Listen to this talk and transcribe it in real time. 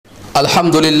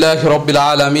আলহামদুলিল্লাহি রাব্বিল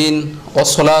আলামিন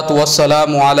ওয়াসসালাতু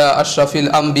ওয়াসসালামু আলা আশরাফিল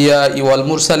আমবিয়া ওয়াল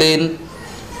মুরসালিন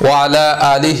ওয়া আলা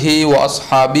আলিহি ওয়া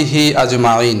আসহাবিহি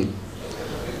আজমাইন।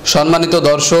 সম্মানিত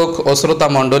দর্শক ও শ্রোতা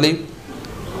মণ্ডলী,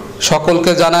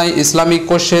 সকলকে জানাই ইসলামিক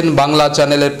কোশ্চেন বাংলা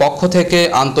চ্যানেলের পক্ষ থেকে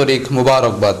আন্তরিক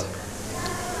মুবারকবাদ।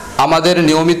 আমাদের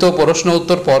নিয়মিত প্রশ্ন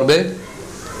উত্তর পর্বে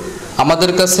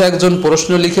আমাদের কাছে একজন প্রশ্ন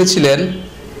লিখেছিলেন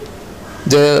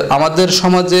যে আমাদের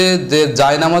সমাজে যে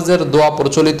জায়নামাজের দোয়া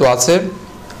প্রচলিত আছে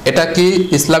এটা কি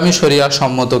ইসলামী শরিয়া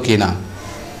সম্মত কিনা,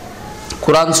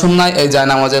 কোরআন সুন্নায় এই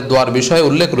জায়নামাজের দোয়ার বিষয়ে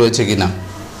উল্লেখ রয়েছে কিনা।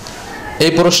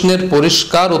 এই প্রশ্নের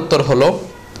পরিষ্কার উত্তর হলো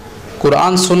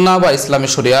কোরআন সুন্নাহ বা ইসলামী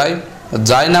শরিয়ায়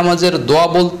জায়নামাজের দোয়া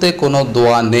বলতে কোনো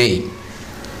দোয়া নেই।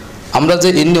 আমরা যে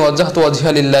ইন্নী ওয়াজহাতু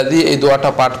ওয়াজহিয়া লিল্লাযী এই দোয়াটা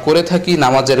পাঠ করে থাকি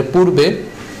নামাজের পূর্বে,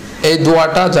 এই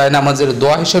দোয়াটা জায়নামাজের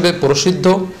দোয়া হিসেবে প্রসিদ্ধ,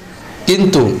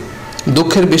 কিন্তু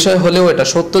দুঃখের বিষয় হলেও এটা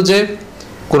সত্য যে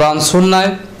কোরআন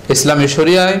সুন্নায় ইসলামী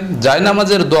শরিয়ায়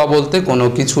জায়নামাজের দোয়া বলতে কোনো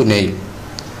কিছু নেই।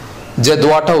 যে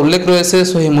দোয়াটা উল্লেখ রয়েছে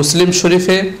সহিহ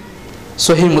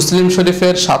মুসলিম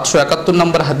শরীফের 771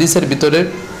 নম্বর হাদিসের ভিতরে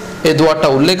এই দোয়াটা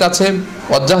উল্লেখ আছে,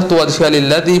 ওয়াজহাতু ওয়াজহিয়া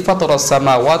লিল্লাযী ফাতারাস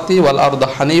সামাওয়াতি ওয়াল আরদা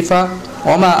হানিফা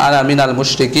ওয়া মা আনা মিনাল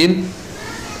মুশরিকিন।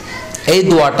 এই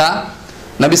দোয়াটা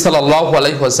নবী সাল্লাল্লাহু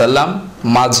আলাইহি ওয়াসাল্লাম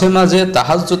মাঝে মাঝে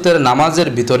তাহাজ্জুদের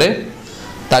নামাজের ভিতরে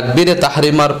তাকবীরে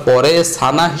তাহরিমার পরে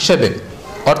সানা হিসেবে,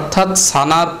 অর্থাৎ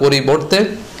সানার পরিবর্তে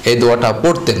এই দোয়াটা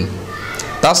পড়তেন।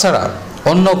 তাছাড়া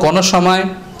অন্য কোনো সময়,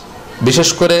 বিশেষ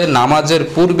করে নামাজের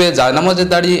পূর্বে জায়নামাজে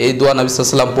দাঁড়িয়ে এই দোয়া নবী সাল্লাল্লাহু আলাইহি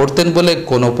ওয়াসাল্লাম পড়তেন বলে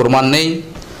কোনো প্রমাণ নেই।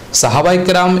 সাহাবায়ে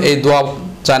কেরাম এই দোয়া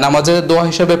জায়নামাজের দোয়া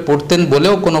হিসেবে পড়তেন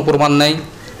বলেও কোনো প্রমাণ নেই।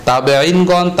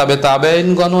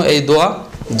 তাবেঈনগণও এই দোয়া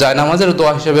জায়নামাজের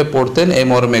দোয়া হিসেবে পড়তেন, এই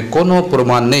মর্মে কোনো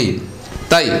প্রমাণ নেই।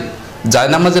 তাই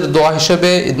জায়নামাজের দোয়া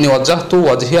হিসেবে ইন্নী ওয়াজহাতু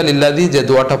ওয়াজহিয়া লিল্লাযী যে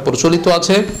দোয়াটা প্রচলিত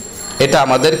আছে এটা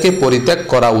আমাদেরকে পরিত্যাগ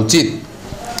করা উচিত।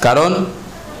 কারণ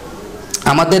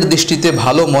আমাদের দৃষ্টিতে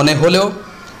ভালো মনে হলেও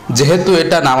যেহেতু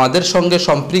এটা নামাজের সঙ্গে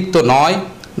সম্পৃক্ত নয়,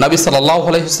 নবী সাল্লাল্লাহু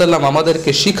আলাইহি ওয়াসাল্লাম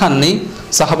আমাদেরকে শিখাননি,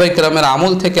 সাহাবায়ে কেরামের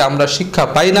আমল থেকে আমরা শিক্ষা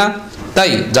পাই না,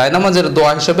 তাই জায়নামাজের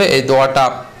দোয়া হিসেবে এই দোয়াটা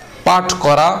পাঠ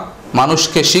করা,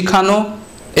 মানুষকে শিখানো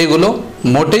এগুলো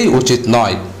মোটেই উচিত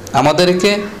নয়।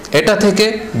 আমাদেরকে এটা থেকে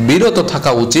বিরত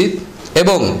থাকা উচিত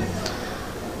এবং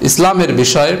ইসলামের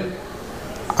বিষয়ে,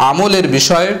 আমলের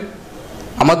বিষয়ে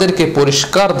আমাদেরকে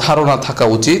পরিষ্কার ধারণা থাকা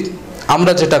উচিত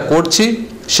আমরা যেটা করছি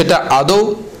সেটা আদৌ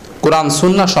কোরআন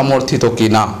সুন্নাহ সমর্থিত কি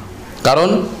না। কারণ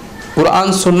কোরআন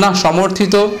সুন্নাহ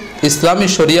সমর্থিত ইসলামী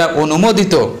শরিয়া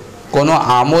অনুমোদিত কোনো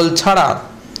আমল ছাড়া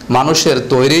মানুষের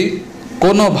তৈরি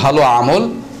কোনো ভালো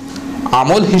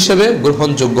আমল হিসেবে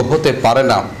গ্রহণযোগ্য হতে পারে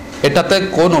না, এটাতে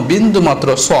কোনো বিন্দুমাত্র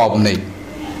সওয়াব নেই।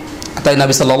 তাই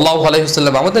নবী সাল্লাল্লাহু আলাইহি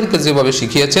ওয়াসাল্লাম আমাদেরকে যেভাবে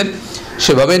শিখিয়েছেন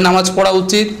সেভাবেই নামাজ পড়া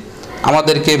উচিত।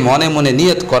 আমাদেরকে মনে মনে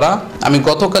নিয়ত করা, আমি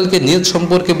গতকালকে নিয়ত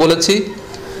সম্পর্কে বলেছি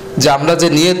যে আমরা যে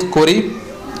নিয়ত করি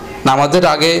নামাজের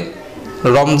আগে,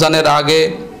 রমজানের আগে,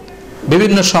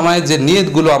 বিভিন্ন সময়ে যে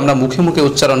নিয়তগুলো আমরা মুখে মুখে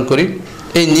উচ্চারণ করি,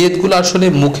 এই নিয়তগুলো আসলে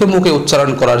মুখে মুখে উচ্চারণ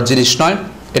করার জিনিস নয়,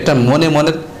 এটা মনে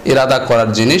মনে ইরাদা করার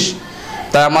জিনিস।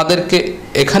 তাই আমাদেরকে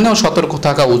এখানেও সতর্ক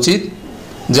থাকা উচিত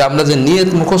যে আমরা যে নিয়ত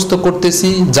মুখস্থ করতেছি,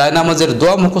 জায়নামাজের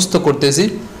দোয়া মুখস্থ করতেছি,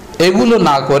 এগুলো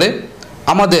না করে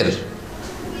আমাদের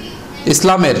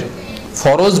ইসলামের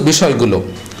ফরজ বিষয়গুলো,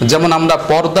 যেমন আমরা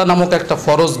পর্দা নামক একটা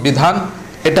ফরজ বিধান,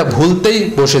 এটা ভুলতেই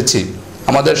বসেছি।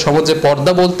 আমাদের সমাজে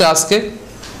পর্দা বলতে আজকে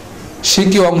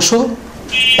শিকি অংশ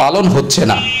পালন হচ্ছে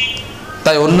না,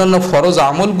 তাই অন্যান্য ফরজ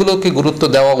আমলগুলোকে গুরুত্ব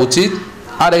দেওয়া উচিত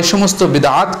আর এই সমস্ত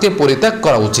বিদআতকে পরিত্যাগ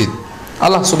করা উচিত।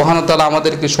 আল্লাহ সুবহানাহু ওয়া তাআলা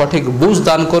আমাদেরকে সঠিক বুঝ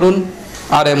দান করুন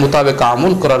আর এর মোতাবেক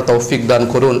আমল করার তৌফিক দান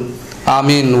করুন।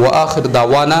 আমিন ওয়া আখির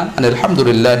দাওয়ানা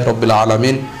আলহামদুলিল্লাহি রাব্বিল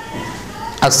আলামিন।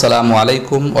 আসসালামু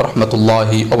আলাইকুম ওয়া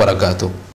রাহমাতুল্লাহি ওয়া বারাকাতুহু।